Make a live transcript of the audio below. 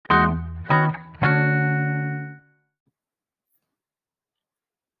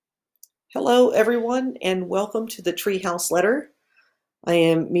Hello, everyone, and welcome to the Treehouse Letter. I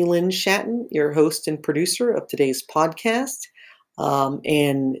am Melin Shatton, your host and producer of today's podcast.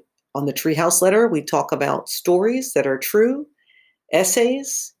 And on the Treehouse Letter, we talk about stories that are true,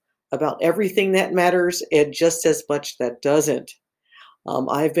 essays about everything that matters, and just as much that doesn't.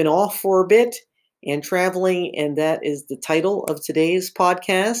 I've been off for a bit and traveling, and that is the title of today's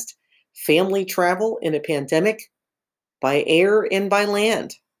podcast, Family Travel in a Pandemic, by Air and by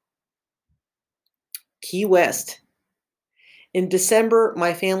Land. Key West. In December,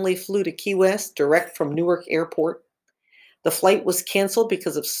 my family flew to Key West direct from Newark Airport. The flight was canceled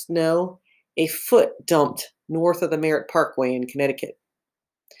because of snow, a foot dumped north of the Merritt Parkway in Connecticut.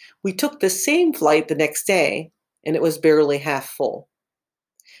 We took the same flight the next day, and it was barely half full.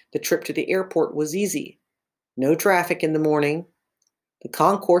 The trip to the airport was easy. No traffic in the morning. The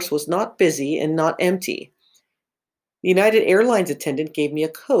concourse was not busy and not empty. The United Airlines attendant gave me a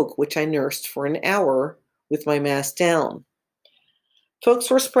Coke, which I nursed for an hour with my mask down.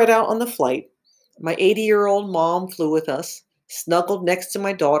 Folks were spread out on the flight. My 80-year-old mom flew with us, snuggled next to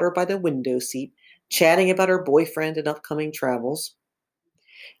my daughter by the window seat, chatting about her boyfriend and upcoming travels.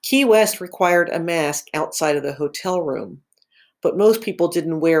 Key West required a mask outside of the hotel room, but most people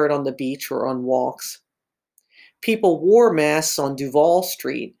didn't wear it on the beach or on walks. People wore masks on Duval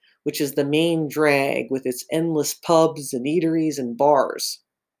Street, which is the main drag with its endless pubs and eateries and bars.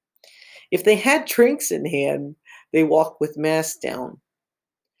 If they had drinks in hand, they walked with masks down.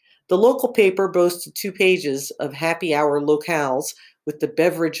 The local paper boasted 2 pages of happy hour locales with the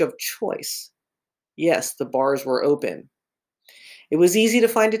beverage of choice. Yes, the bars were open. It was easy to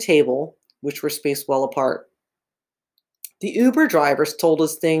find a table, which were spaced well apart. The Uber drivers told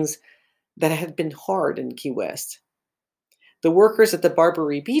us things that had been hard in Key West. The workers at the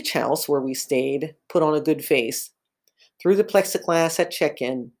Barbary Beach House where we stayed put on a good face, through the plexiglass at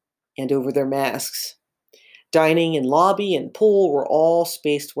check-in, and over their masks. Dining and lobby and pool were all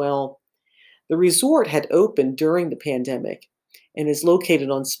spaced well. The resort had opened during the pandemic and is located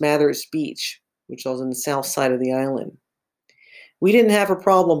on Smathers Beach, which was on the south side of the island. We didn't have a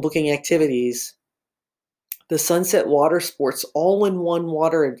problem booking activities. The Sunset Water Sports all-in-one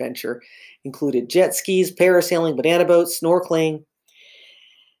water adventure included jet skis, parasailing, banana boats, snorkeling.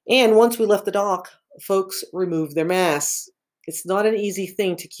 And once we left the dock, folks removed their masks. It's not an easy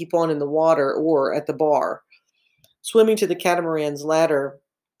thing to keep on in the water or at the bar. Swimming to the catamaran's ladder,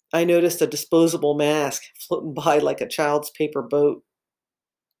 I noticed a disposable mask floating by like a child's paper boat.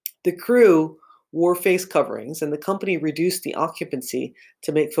 The crew wore face coverings, and the company reduced the occupancy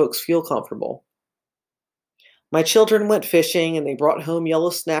to make folks feel comfortable. My children went fishing, and they brought home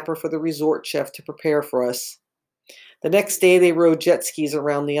yellow snapper for the resort chef to prepare for us. The next day, they rode jet skis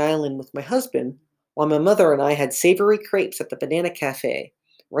around the island with my husband, while my mother and I had savory crepes at the Banana Cafe,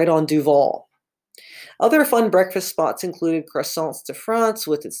 right on Duval. Other fun breakfast spots included Croissants de France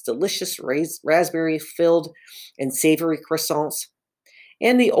with its delicious raspberry-filled and savory croissants,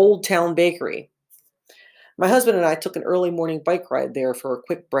 and the Old Town Bakery. My husband and I took an early morning bike ride there for a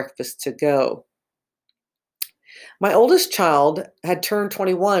quick breakfast to go. My oldest child had turned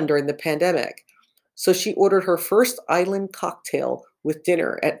 21 during the pandemic, so she ordered her first island cocktail with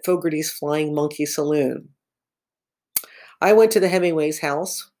dinner at Fogarty's Flying Monkey Saloon. I went to the Hemingway's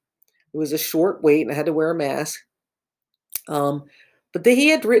house. It was a short wait, and I had to wear a mask. But he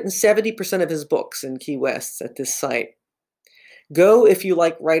had written 70% of his books in Key West at this site. Go if you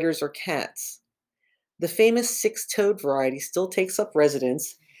like writers or cats. The famous six-toed variety still takes up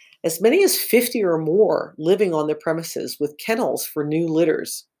residence, as many as 50 or more living on the premises with kennels for new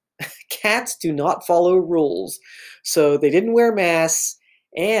litters. Cats do not follow rules, so they didn't wear masks,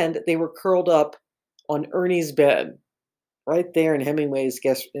 and they were curled up on Ernie's bed, right there in Hemingway's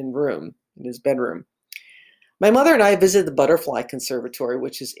in his bedroom. My mother and I visited the Butterfly Conservatory,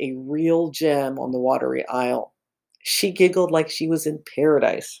 which is a real gem on the watery isle. She giggled like she was in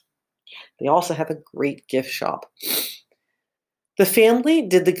paradise. They also have a great gift shop. The family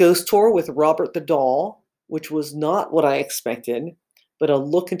did the ghost tour with Robert the Doll, which was not what I expected, but a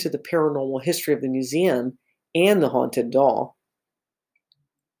look into the paranormal history of the museum and the haunted doll.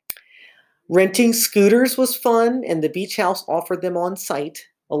 Renting scooters was fun, and the beach house offered them on site,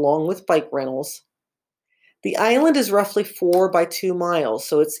 along with bike rentals. The island is roughly 4 by 2 miles,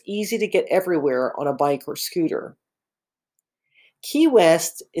 so it's easy to get everywhere on a bike or scooter. Key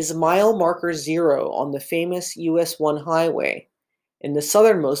West is mile marker 0 on the famous US 1 highway, in the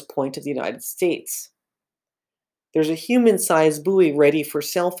southernmost point of the United States. There's a human-sized buoy ready for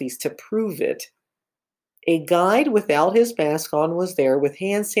selfies to prove it. A guide without his mask on was there with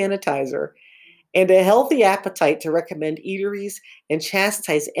hand sanitizer and a healthy appetite to recommend eateries and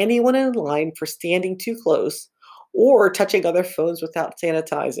chastise anyone in line for standing too close or touching other phones without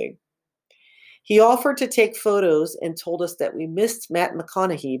sanitizing. He offered to take photos and told us that we missed Matt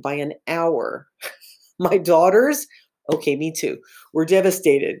McConaughey by an hour. My daughters, okay, me too, were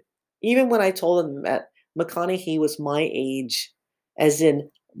devastated, even when I told them that McConaughey was my age, as in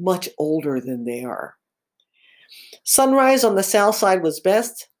much older than they are. Sunrise on the south side was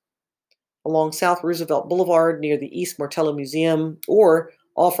best, along South Roosevelt Boulevard near the East Martello Museum or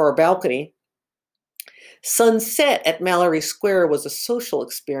off our balcony. Sunset at Mallory Square was a social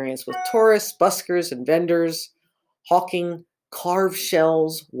experience with tourists, buskers, and vendors hawking carved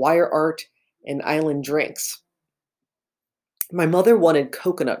shells, wire art, and island drinks. My mother wanted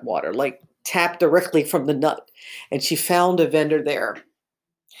coconut water, like tapped directly from the nut, and she found a vendor there.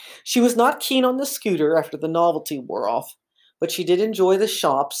 She was not keen on the scooter after the novelty wore off, but she did enjoy the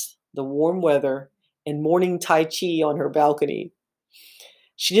shops, the warm weather, and morning Tai Chi on her balcony.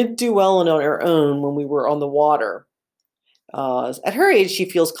 She didn't do well on her own when we were on the water. At her age, she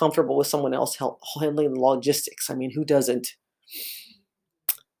feels comfortable with someone else handling the logistics. I mean, who doesn't?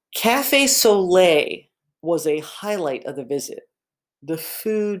 Cafe Soleil was a highlight of the visit. The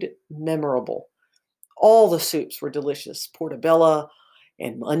food, memorable. All the soups were delicious. Portobello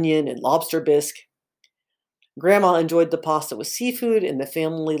and onion and lobster bisque. Grandma enjoyed the pasta with seafood, and the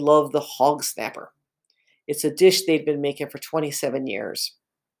family loved the hog snapper. It's a dish they'd been making for 27 years.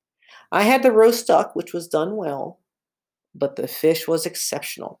 I had the roast duck, which was done well, but the fish was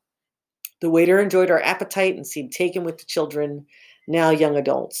exceptional. The waiter enjoyed our appetite and seemed taken with the children, now young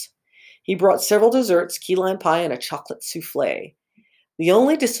adults. He brought several desserts, key lime pie, and a chocolate souffle. The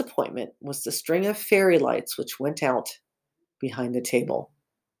only disappointment was the string of fairy lights which went out behind the table.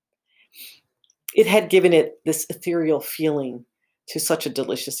 It had given it this ethereal feeling to such a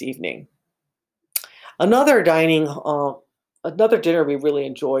delicious evening. Another dinner we really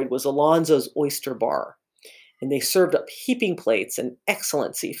enjoyed was Alonzo's Oyster Bar, and they served up heaping plates and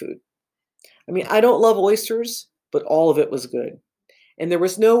excellent seafood. I mean, I don't love oysters, but all of it was good. And there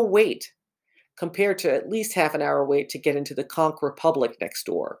was no wait compared to at least half an hour wait to get into the Conch Republic next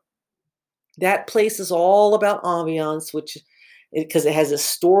door. That place is all about ambiance, because it has a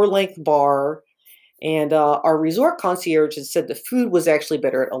store-length bar, and our resort concierge had said the food was actually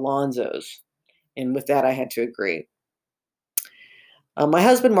better at Alonzo's. And with that, I had to agree. My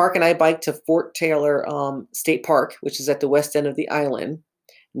husband Mark and I biked to Fort Taylor State Park, which is at the west end of the island,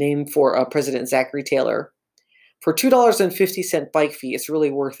 named for President Zachary Taylor. For $2.50 bike fee, it's really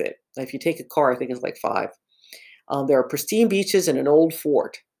worth it. If you take a car, I think it's like $5. There are pristine beaches and an old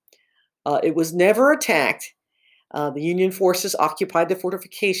fort. It was never attacked. The Union forces occupied the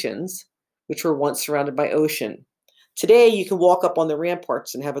fortifications, which were once surrounded by ocean. Today, you can walk up on the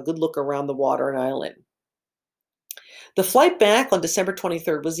ramparts and have a good look around the water and island. The flight back on December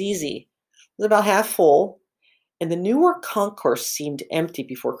 23rd was easy. It was about half full, and the Newark concourse seemed empty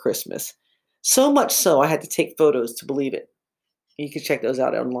before Christmas. So much so, I had to take photos to believe it. You can check those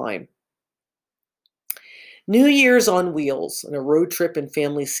out online. New Year's on wheels and a road trip and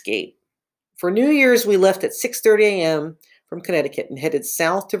family skate. For New Year's, we left at 6:30 a.m. from Connecticut and headed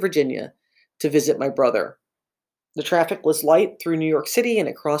south to Virginia to visit my brother. The traffic was light through New York City and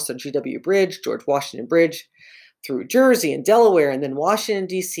across the GW Bridge, George Washington Bridge, through Jersey and Delaware, and then Washington,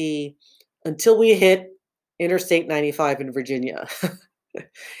 D.C., until we hit Interstate 95 in Virginia.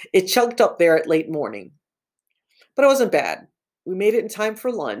 It chugged up there at late morning. But it wasn't bad. We made it in time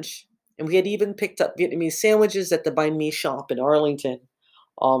for lunch, and we had even picked up Vietnamese sandwiches at the Banh Mi shop in Arlington,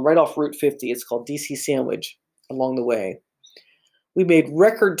 right off Route 50. It's called DC Sandwich along the way. We made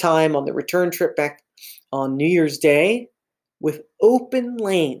record time on the return trip back on New Year's Day with open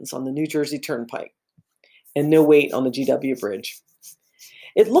lanes on the New Jersey Turnpike and no wait on the GW Bridge.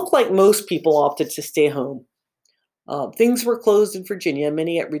 It looked like most people opted to stay home. Things were closed in Virginia,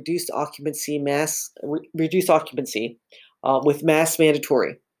 many at reduced occupancy, with masks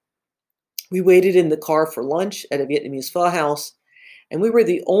mandatory. We waited in the car for lunch at a Vietnamese pho house, and we were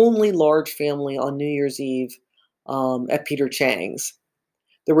the only large family on New Year's Eve at Peter Chang's.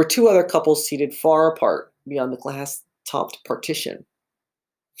 There were two other couples seated far apart beyond the glass-topped partition.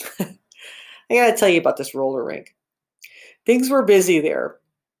 I gotta tell you about this roller rink. Things were busy there.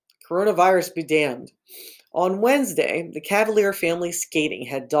 Coronavirus be damned. On Wednesday, the Cavalier family skating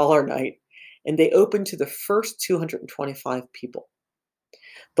had dollar night, and they opened to the first 225 people.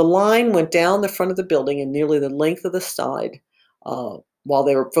 The line went down the front of the building and nearly the length of the side while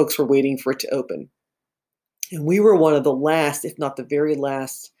folks were waiting for it to open. And we were one of the last, if not the very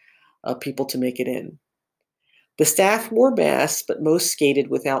last, people to make it in. The staff wore masks, but most skated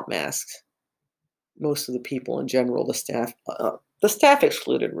without masks. most of the people in general, the staff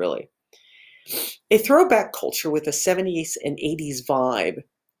excluded, really. A throwback culture with a 70s and 80s vibe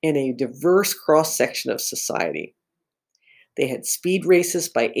and a diverse cross section of society. They had speed races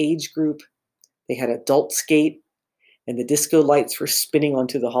by age group, they had adult skate, and the disco lights were spinning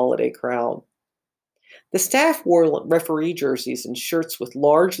onto the holiday crowd. The staff wore referee jerseys and shirts with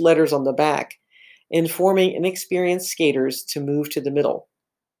large letters on the back, informing inexperienced skaters to move to the middle.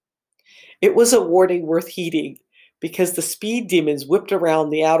 It was a warning worth heeding because the speed demons whipped around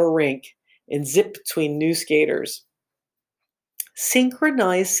the outer rink and zipped between new skaters.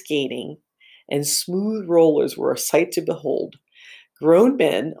 Synchronized skating and smooth rollers were a sight to behold. Grown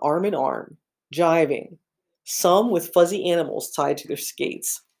men, arm in arm, jiving, some with fuzzy animals tied to their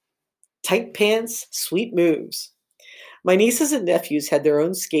skates. Tight pants, sweet moves. My nieces and nephews had their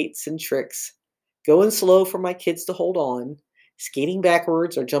own skates and tricks, going slow for my kids to hold on, skating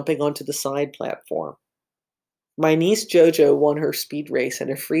backwards or jumping onto the side platform. My niece Jojo won her speed race and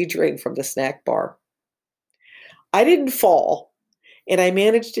a free drink from the snack bar. I didn't fall, and I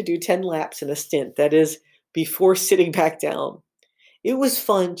managed to do 10 laps in a stint, that is, before sitting back down. It was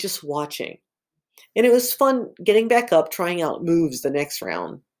fun just watching, and it was fun getting back up, trying out moves the next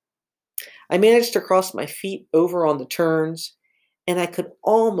round. I managed to cross my feet over on the turns, and I could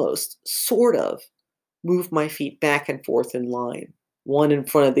almost, sort of, move my feet back and forth in line, one in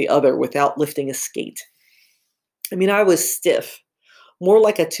front of the other, without lifting a skate. I mean, I was stiff, more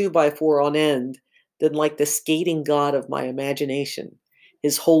like a 2x4 on end than like the skating god of my imagination,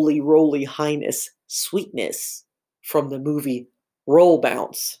 His Holy Roly Highness Sweetness from the movie Roll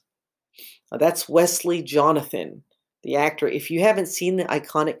Bounce. Now, that's Wesley Jonathan, the actor. If you haven't seen the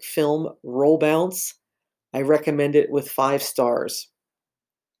iconic film Roll Bounce, I recommend it with 5 stars.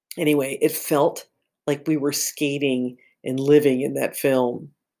 Anyway, it felt like we were skating and living in that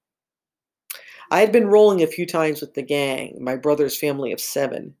film. I had been rolling a few times with the gang, my brother's family of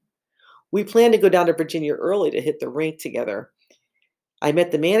 7. We planned to go down to Virginia early to hit the rink together. I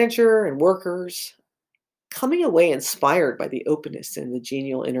met the manager and workers, coming away inspired by the openness and the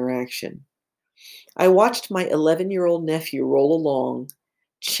genial interaction. I watched my 11-year-old nephew roll along,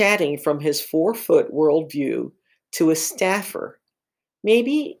 chatting from his 4-foot worldview to a staffer,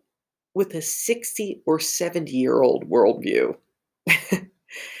 maybe with a 60 or 70-year-old worldview.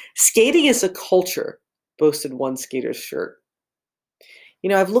 Skating is a culture, boasted one skater's shirt. You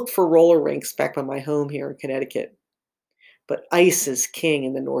know, I've looked for roller rinks back by my home here in Connecticut, but ice is king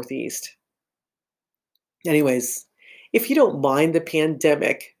in the Northeast. Anyways, if you don't mind the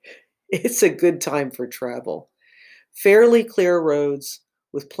pandemic, it's a good time for travel. Fairly clear roads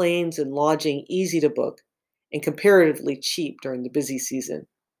with planes and lodging easy to book and comparatively cheap during the busy season.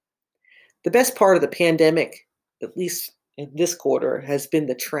 The best part of the pandemic, at least in this quarter, has been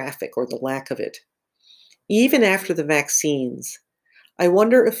the traffic or the lack of it. Even after the vaccines, I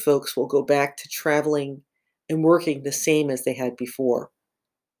wonder if folks will go back to traveling and working the same as they had before.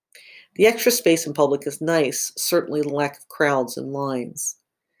 The extra space in public is nice, certainly the lack of crowds and lines.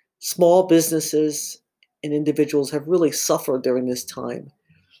 Small businesses and individuals have really suffered during this time.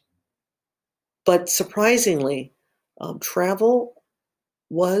 But surprisingly, travel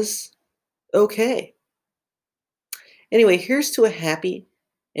was okay. Anyway, here's to a happy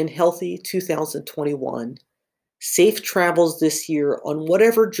and healthy 2021. Safe travels this year on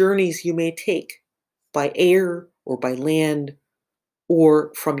whatever journeys you may take, by air or by land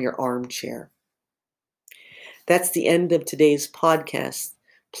or from your armchair. That's the end of today's podcast.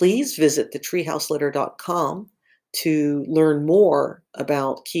 Please visit thetreehouseletter.com to learn more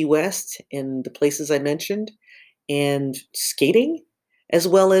about Key West and the places I mentioned and skating, as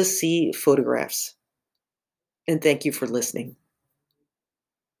well as see photographs. And thank you for listening.